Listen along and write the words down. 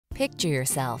Picture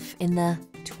yourself in the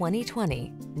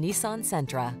 2020 Nissan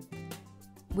Sentra.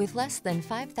 With less than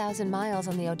 5,000 miles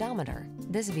on the odometer,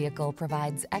 this vehicle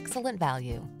provides excellent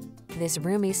value. This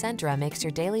roomy Sentra makes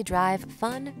your daily drive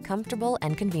fun, comfortable,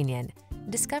 and convenient.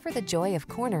 Discover the joy of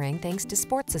cornering thanks to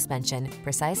sport suspension,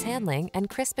 precise handling, and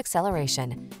crisp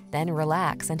acceleration. Then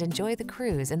relax and enjoy the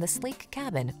cruise in the sleek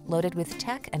cabin loaded with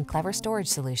tech and clever storage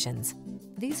solutions.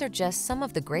 These are just some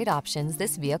of the great options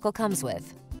this vehicle comes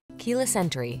with: keyless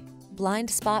entry, blind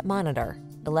spot monitor,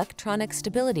 electronic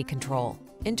stability control,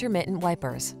 intermittent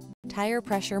wipers, tire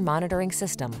pressure monitoring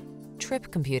system, trip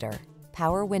computer,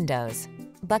 power windows,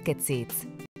 bucket seats,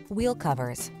 wheel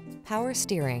covers, power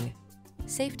steering.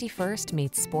 Safety first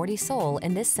meets sporty soul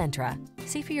in this Sentra.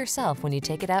 See for yourself when you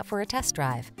take it out for a test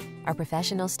drive. Our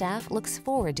professional staff looks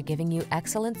forward to giving you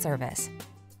excellent service.